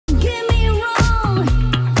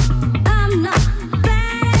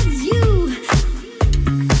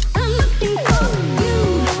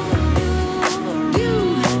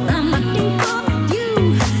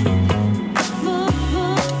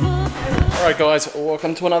Alright guys,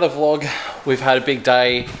 welcome to another vlog. We've had a big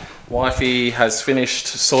day. Wifey has finished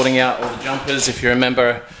sorting out all the jumpers. If you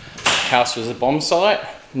remember, the house was a bomb site.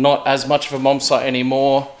 Not as much of a bomb site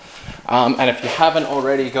anymore. And if you haven't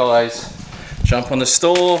already guys, jump on the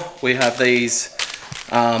store. We have these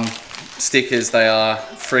stickers. They are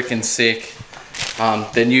freaking sick.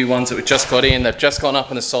 They're new ones that we just got in. They've just gone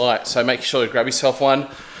up on the site, so make sure to grab yourself one.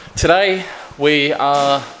 Today we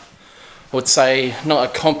are, I would say, not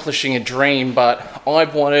accomplishing a dream, but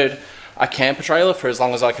I've wanted a camper trailer for as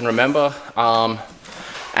long as I can remember.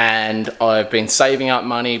 And I've been saving up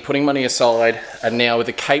money, putting money aside, and now with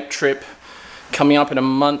the Cape trip coming up in a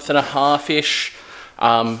month and a half-ish,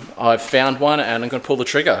 I've found one and I'm going to pull the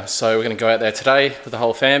trigger. So we're going to go out there today with the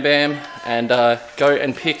whole fam bam and go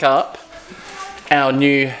and pick up our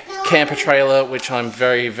new camper trailer, which I'm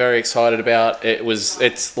very, very excited about.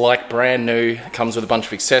 It's like brand new. It comes with a bunch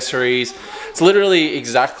of accessories. It's literally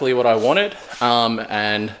exactly what I wanted,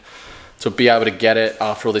 and to be able to get it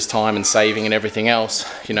after all this time and saving and everything else,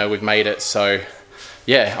 you know, we've made it. So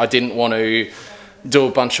yeah, I didn't want to do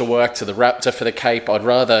a bunch of work to the Raptor for the Cape. I'd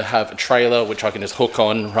rather have a trailer which I can just hook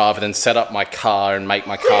on rather than set up my car and make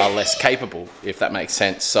my car less capable, if that makes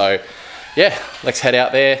sense. So yeah, let's head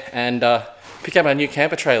out there and pick up our new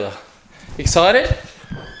camper trailer. Excited?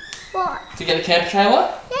 What? To get a camper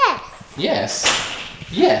trailer? Yes. Yes.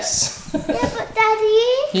 Yes. Yeah, but Daddy?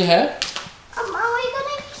 Yeah? Are we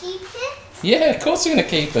gonna keep it? Yeah, of course we're gonna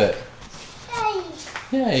keep it. Yay.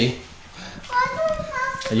 Yay. Why do we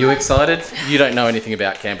have to Are you excited? You don't know anything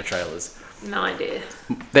about camper trailers. No idea.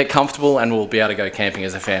 They're comfortable and we'll be able to go camping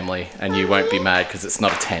as a family, and you won't be mad because it's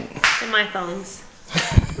not a tent. They're my thongs.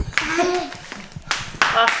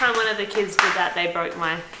 Last time one of the kids did that, they broke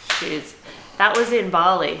my shoes. That was in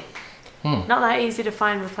Bali. Not that easy to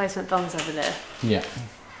find replacement thongs over there. Yeah.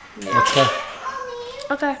 Let's go.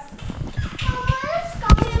 Okay.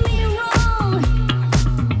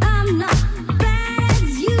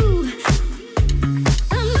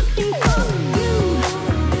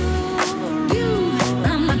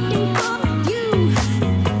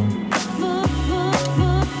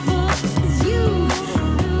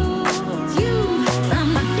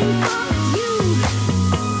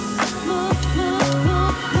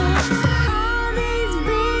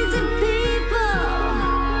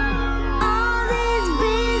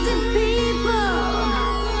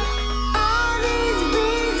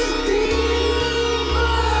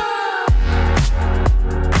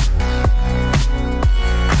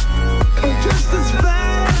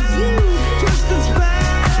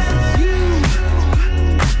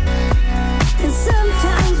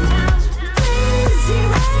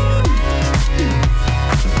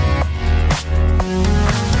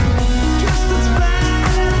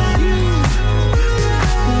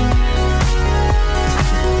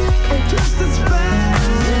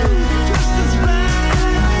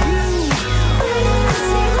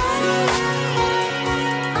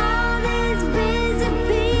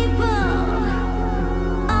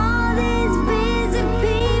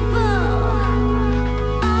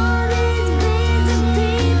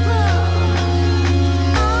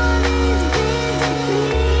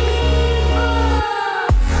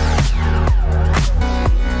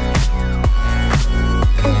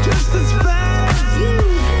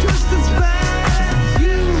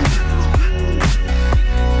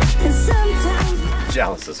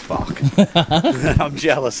 Jealous as fuck. I'm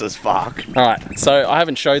jealous as fuck. Alright, so I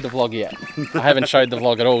haven't showed the vlog yet. I haven't showed the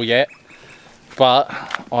vlog at all yet, but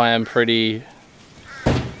I am pretty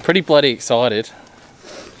bloody excited.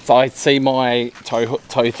 So I see my toe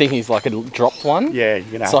thingy's like a dropped one. Yeah,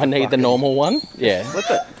 you're gonna have so I to need the fucking normal one. Yeah. Flip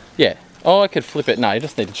it. Yeah. Oh, I could flip it. No, you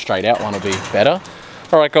just need a straight out one will be better.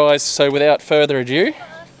 Alright guys, so without further ado,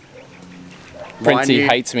 Princey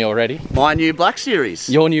hates me already. My new Black Series.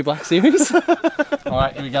 Your new Black Series?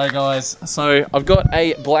 Alright, here we go guys. So I've got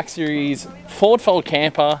a Black Series Ford Fold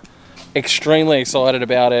camper. Extremely excited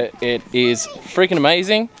about it. It is freaking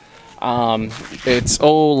amazing. It's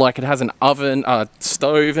all like, it has an oven,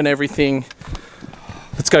 stove and everything.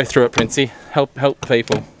 Let's go through it, Princey. Help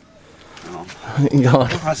people. Oh. God.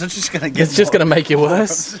 Oh, so it's just gonna get It's just going to make you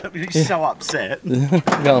worse. You're so upset.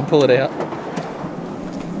 Go on, pull it out.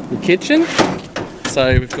 The kitchen.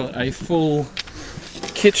 So we've got a full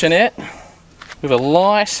kitchenette with a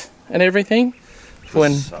light and everything for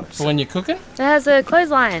when you're cooking. It has a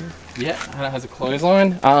clothesline. Yeah, and it has a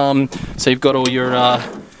clothesline. So you've got all your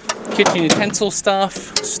kitchen utensil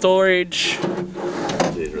stuff, storage,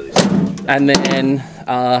 and then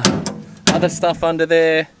other stuff under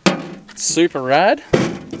there. Super rad.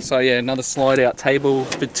 So yeah, another slide out table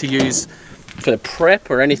to use for the prep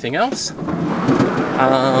or anything else.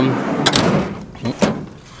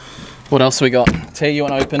 What else we got? T, you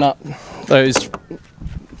want to open up those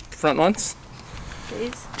front ones?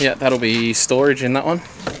 Please. Yeah, that'll be storage in that one.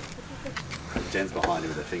 Jen's behind you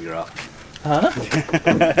with her finger up. Huh?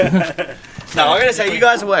 No, I'm gonna say you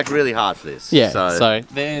guys have worked really hard for this. Yeah, so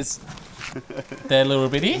there's their little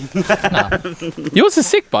bitty. No. Yours is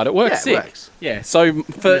sick, bud. It works yeah, it sick. works. Yeah, so I'm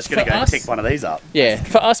just gonna go us, pick one of these up. yeah,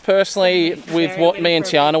 for us personally, with what me and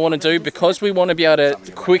Tiana want to do, because we want to be able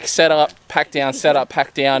to quick setup, pack down,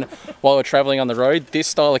 while we're traveling on the road, this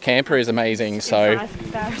style of camper is amazing. So,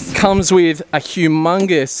 comes with a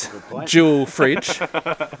humongous dual fridge.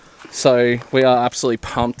 So we are absolutely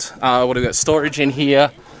pumped. What have we got? Storage in here.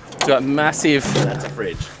 We've got massive That's a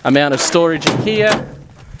fridge. amount of storage in here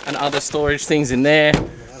and other storage things in there.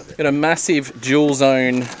 Got a massive dual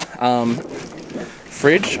zone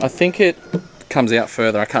fridge. I think it comes out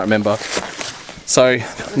further, I can't remember. So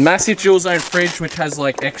massive dual zone fridge which has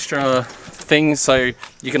like extra things, so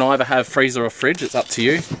you can either have freezer or fridge, it's up to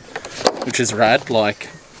you, which is rad. Like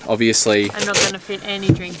obviously I'm not going to fit any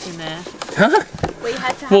drinks in there. Huh? We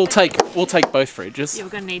had to have we'll take both fridges. Yeah,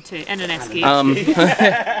 we're going to need to, and an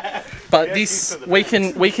esky. But this, we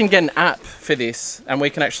can get an app for this, and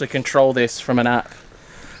we can actually control this from an app.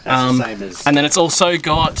 That's the same as... And then it's also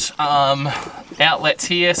got outlets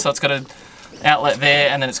here, so it's got an outlet there,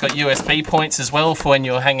 and then it's got USB points as well for when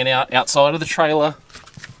you're hanging out outside of the trailer,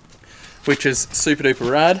 which is super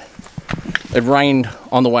duper rad. It rained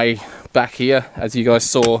on the way back here, as you guys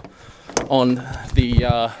saw on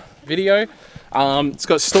the video. It's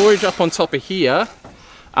got storage up on top of here,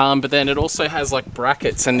 but then it also has like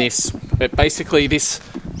brackets, and this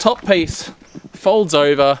top piece folds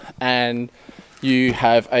over and you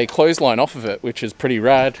have a clothesline off of it, which is pretty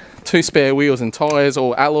rad. 2 spare wheels and tyres,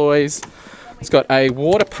 all alloys. It's got a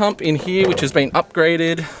water pump in here which has been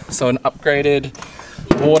upgraded, so an upgraded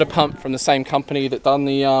water pump from the same company that done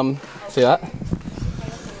the see that?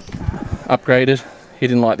 Upgraded. He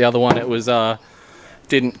didn't like the other one, it was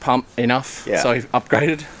didn't pump enough, so he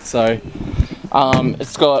upgraded. So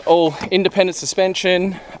it's got all independent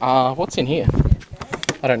suspension. What's in here?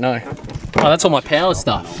 I don't know. Oh, that's all my power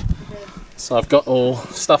stuff. So I've got all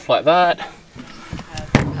stuff like that.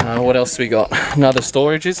 What else do we got? Another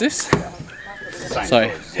storage is this. So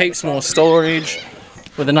heaps more storage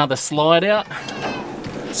with another slide out.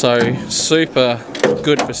 So super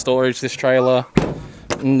good for storage, this trailer.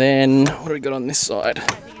 And then what do we got on this side?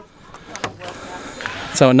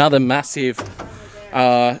 So another massive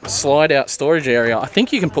slide out storage area. I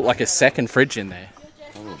think you can put like a second fridge in there.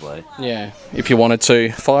 Probably. Yeah, if you wanted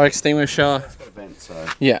to. Fire extinguisher. It's got a vent, so...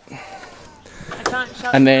 Yeah.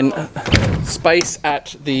 And then space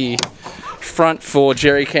at the front for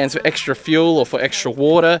jerry cans for extra fuel or for extra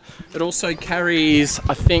water. It also carries,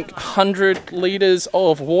 I think, 100 litres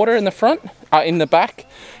of water in the front, in the back,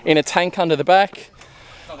 in a tank under the back.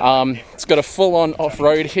 It's got a full-on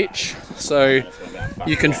off-road hitch, so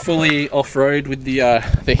you can fully off-road with the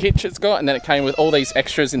hitch it's got, and then it came with all these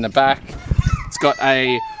extras in the back. It's got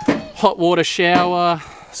a hot water shower,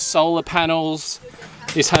 solar panels.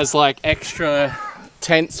 This has like extra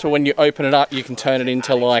tents for when you open it up, you can turn it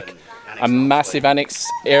into like a massive annex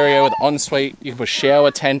area with ensuite. You can put a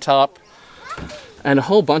shower tent up and a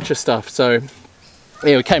whole bunch of stuff. So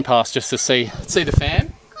yeah, we came past just to see the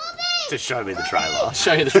fan. To show me the trailer. I'll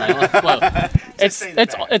show you the trailer. Well,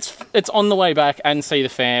 it's on the way back and see the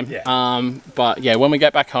fam. Yeah. But yeah, when we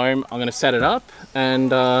get back home, I'm gonna set it up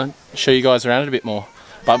and show you guys around it a bit more.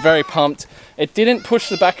 But very pumped. It didn't push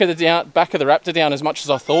the back of the Raptor down as much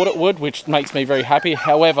as I thought it would, which makes me very happy.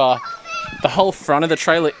 However, the whole front of the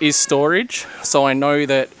trailer is storage, so I know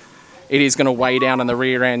that it is going to weigh down on the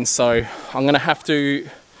rear end. So I'm going to have to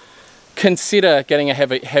consider getting a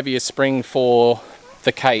heavier spring for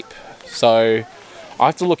the cape. So I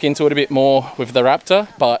have to look into it a bit more with the Raptor,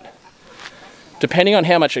 but depending on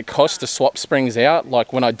how much it costs to swap springs out,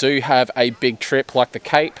 like when I do have a big trip like the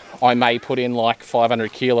cape, I may put in like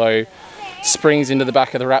 500 kilo springs into the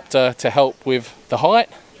back of the Raptor to help with the height.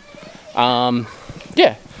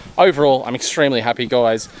 Yeah, overall I'm extremely happy,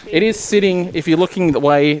 guys. It is sitting, if you're looking the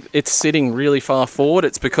way it's sitting really far forward,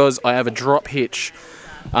 it's because I have a drop hitch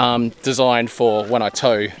designed for when I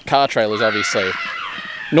tow car trailers, obviously.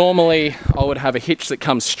 Normally I would have a hitch that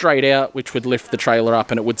comes straight out, which would lift the trailer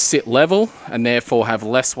up and it would sit level and therefore have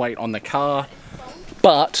less weight on the car.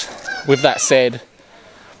 But with that said,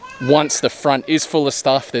 once the front is full of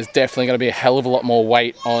stuff, there's definitely going to be a hell of a lot more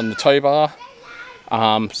weight on the tow bar.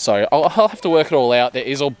 So I'll have to work it all out. There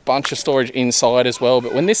is a bunch of storage inside as well,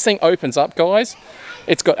 but when this thing opens up, guys,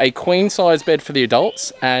 it's got a queen size bed for the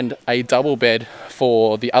adults and a double bed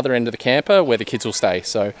for the other end of the camper where the kids will stay.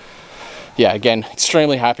 So yeah, again,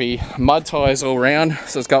 extremely happy. Mud tyres all around,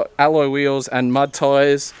 so it's got alloy wheels and mud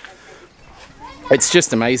tyres. It's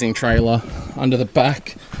just amazing trailer under the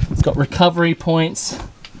back. It's got recovery points,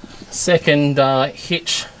 second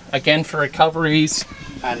hitch again for recoveries,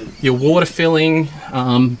 and your water filling,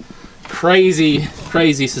 crazy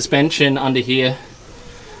suspension under here,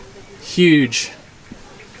 huge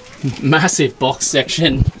massive box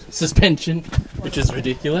section suspension, which is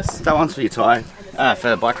ridiculous. That one's for your tyre, for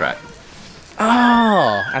the bike rack.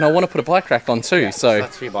 Oh, and I want to put a bike rack on too, Yeah, so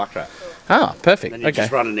that's for your bike rack. ah, perfect. Then you Okay.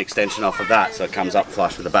 just run an extension off of that, so it comes up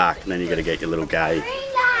flush with the back, and then you got to get your little gay.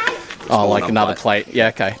 Oh, like another plate. Yeah.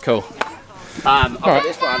 Okay. Cool. I've got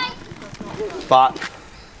this one, but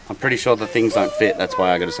I'm pretty sure the things don't fit. That's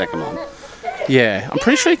why I got a second one. Yeah, I'm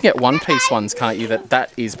pretty sure you can get one-piece ones, can't you?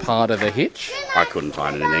 That is part of the hitch. I couldn't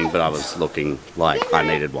find anything, but I was looking like I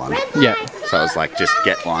needed one. Yeah. So I was like, just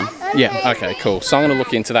get one. Yeah. Okay. Cool. So I'm going to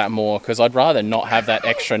look into that more because I'd rather not have that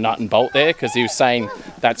extra nut and bolt there, because he was saying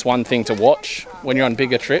that's one thing to watch when you're on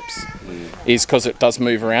bigger trips, is because it does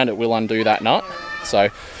move around, it will undo that nut. So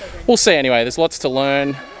we'll see. Anyway, there's lots to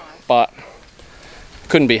learn, but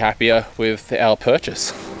couldn't be happier with our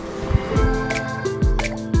purchase.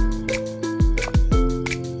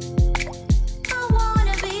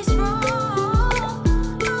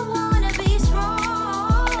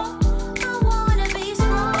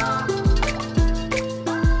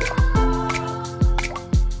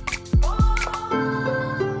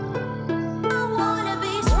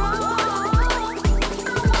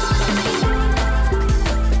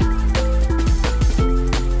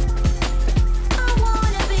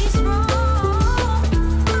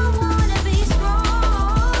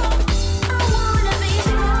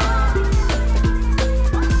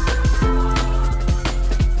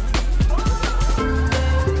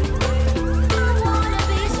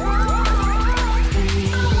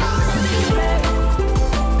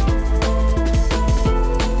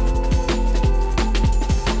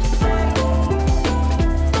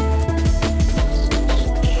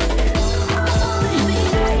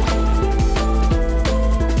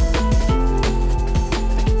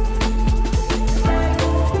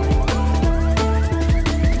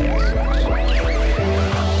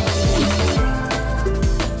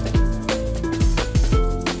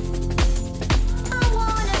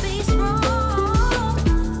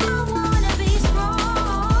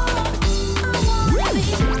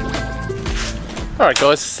 Alright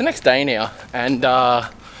guys, it's the next day now, and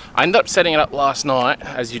I ended up setting it up last night,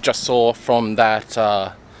 as you just saw from that,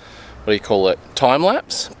 what do you call it, time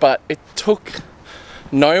lapse, but it took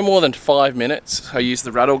no more than 5 minutes. I used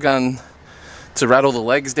the rattle gun to rattle the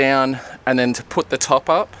legs down, and then to put the top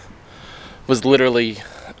up was literally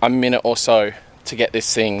a minute or so to get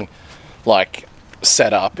this thing like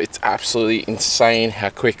set up. It's absolutely insane how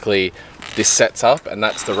quickly this sets up, and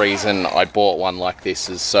that's the reason I bought one like this,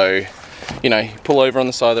 is so, you know, you pull over on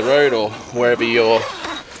the side of the road or wherever you're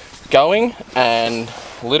going and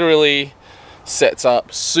literally sets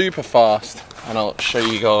up super fast. And I'll show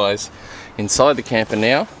you guys inside the camper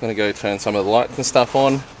now. I'm gonna go turn some of the lights and stuff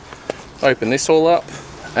on, open this all up,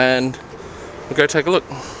 and we'll go take a look.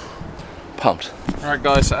 Pumped. All right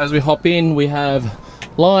guys, so as we hop in, we have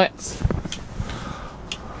lights.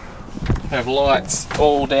 We have lights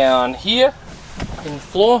all down here in the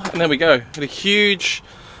floor, and there we go. Got a huge,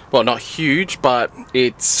 well, not huge, but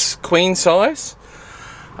it's queen size.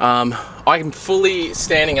 I'm fully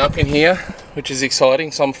standing up in here, which is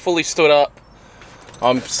exciting. So I'm fully stood up.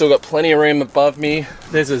 I'm still got plenty of room above me.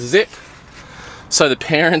 There's a zip, so the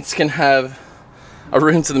parents can have a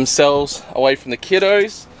room to themselves away from the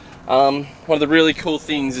kiddos. One of the really cool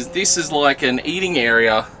things is this is like an eating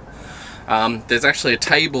area. There's actually a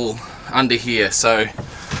table under here, so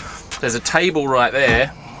there's a table right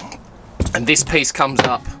there, and this piece comes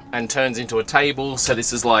up and turns into a table. So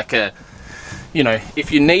this is like a, you know,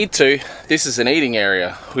 if you need to, this is an eating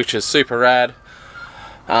area, which is super rad.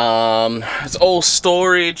 It's all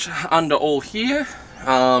storage under all here.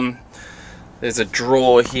 There's a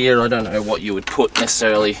drawer here. I don't know what you would put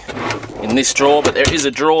necessarily in this drawer, but there is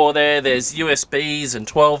a drawer there. There's USBs and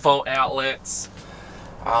 12-volt outlets.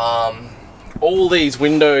 All these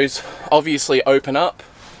windows obviously open up,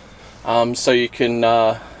 so you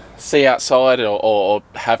can see outside or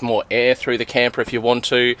have more air through the camper if you want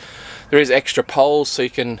to. There is extra poles so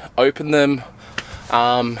you can open them,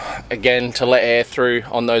 again, to let air through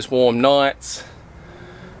on those warm nights.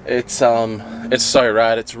 It's so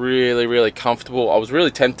rad. It's really, really comfortable. I was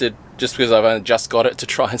really tempted, just because I've only just got it, to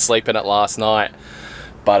try and sleep in it last night,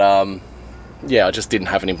 but yeah, I just didn't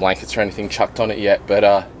have any blankets or anything chucked on it yet.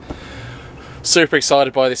 But Super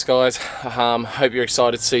excited by this, guys. Hope you're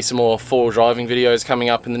excited to see some more four-wheel driving videos coming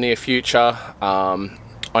up in the near future.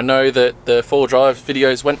 I know that the four-wheel drive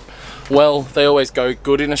videos went well. They always go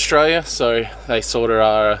good in Australia, so they sort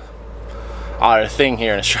of are a thing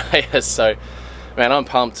here in Australia. So man, I'm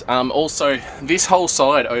pumped. Also, this whole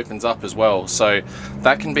side opens up as well, so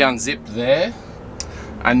that can be unzipped there,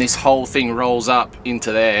 and this whole thing rolls up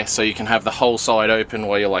into there, so you can have the whole side open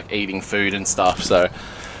while you're like eating food and stuff. So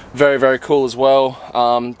very, very cool as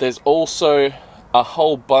well. There's also a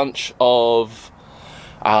whole bunch of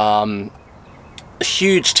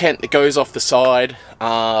huge tent that goes off the side.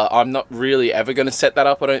 I'm not really ever going to set that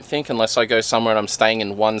up, I don't think, unless I go somewhere and I'm staying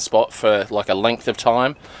in one spot for like a length of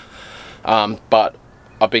time. But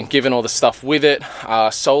I've been given all the stuff with it.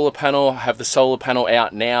 Solar panel, I have the solar panel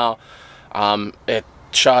out now. It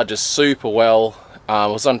charges super well. I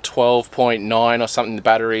was on 12.9 or something, the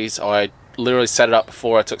batteries. I literally set it up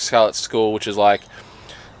before I took Scarlett to school, which is like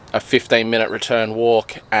a 15-minute return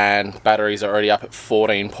walk, and batteries are already up at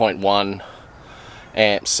 14.1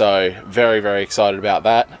 amps, so very, very excited about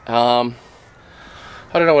that. I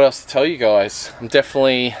don't know what else to tell you guys. I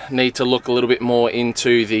definitely need to look a little bit more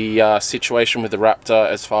into the situation with the Raptor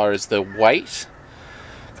as far as the weight,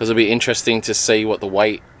 because it'll be interesting to see what the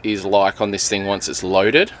weight is like on this thing once it's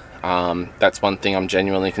loaded. That's one thing I'm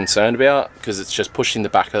genuinely concerned about, because it's just pushing the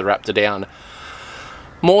back of the Raptor down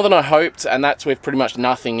more than I hoped, and that's with pretty much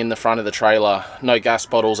nothing in the front of the trailer. No gas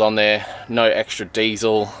bottles on there, no extra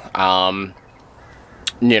diesel,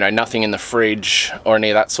 you know, nothing in the fridge or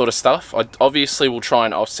any of that sort of stuff. I obviously will try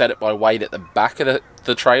and offset it by weight at the back of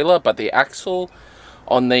the trailer, but the axle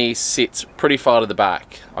on these sits pretty far to the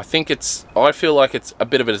back. I feel like it's a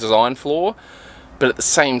bit of a design flaw, but at the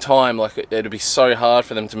same time, like, it'd be so hard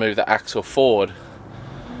for them to move the axle forward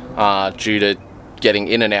due to getting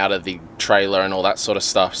in and out of the trailer and all that sort of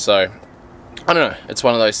stuff. So I don't know, it's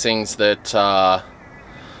one of those things that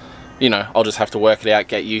you know, I'll just have to work it out,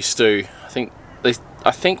 get used to.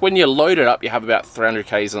 I think when you load it up, you have about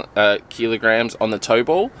 300 kilograms on the tow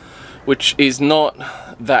ball, which is not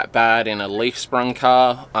that bad in a leaf sprung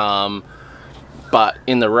car, but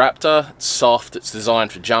in the Raptor, it's soft, it's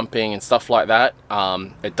designed for jumping and stuff like that.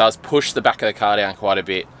 It does push the back of the car down quite a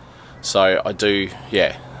bit. So I do,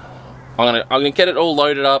 yeah, I'm gonna get it all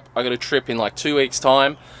loaded up. I got a trip in like 2 weeks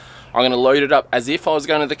time. I'm gonna load it up as if I was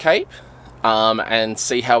going to the Cape, and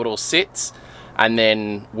see how it all sits, and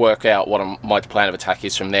then work out what my plan of attack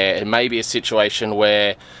is from there. It may be a situation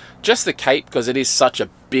where just the Cape, because it is such a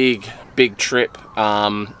big trip,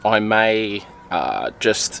 I may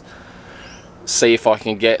just see if I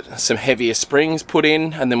can get some heavier springs put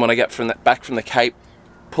in, and then when I get back from the Cape,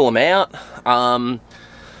 pull them out. I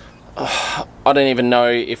don't even know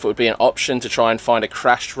if it would be an option to try and find a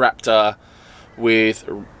crashed Raptor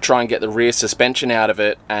try and get the rear suspension out of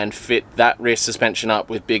it and fit that rear suspension up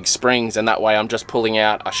with big springs, and that way I'm just pulling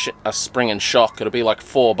out a spring and shock. It'll be like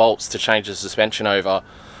 4 bolts to change the suspension over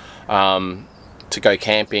to go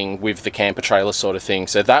camping with the camper trailer sort of thing.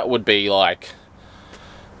 So that would be like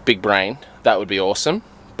big brain. That would be awesome,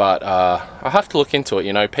 but I have to look into it.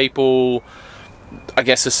 You know, people, I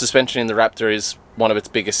guess the suspension in the Raptor is one of its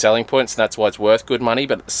biggest selling points, and that's why it's worth good money,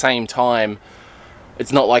 but at the same time,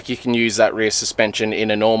 it's not like you can use that rear suspension in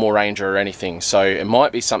a normal Ranger or anything, so it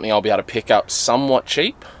might be something I'll be able to pick up somewhat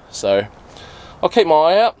cheap. So I'll keep my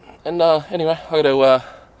eye out, and anyway, I got to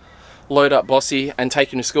load up Bossy and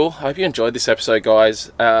take him to school. I hope you enjoyed this episode,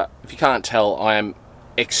 guys. If you can't tell, I am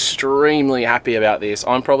extremely happy about this.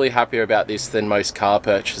 I'm probably happier about this than most car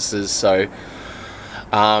purchases, so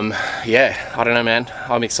yeah, I don't know, man.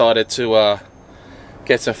 I'm excited to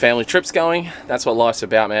get some family trips going. That's what life's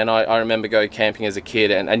about, man. I remember going camping as a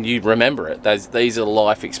kid, and you remember it. These are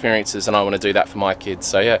life experiences, and I want to do that for my kids.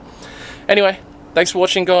 So yeah, anyway, thanks for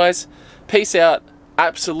watching, guys. Peace out,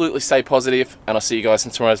 absolutely stay positive, and I'll see you guys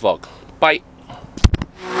in tomorrow's vlog. Bye.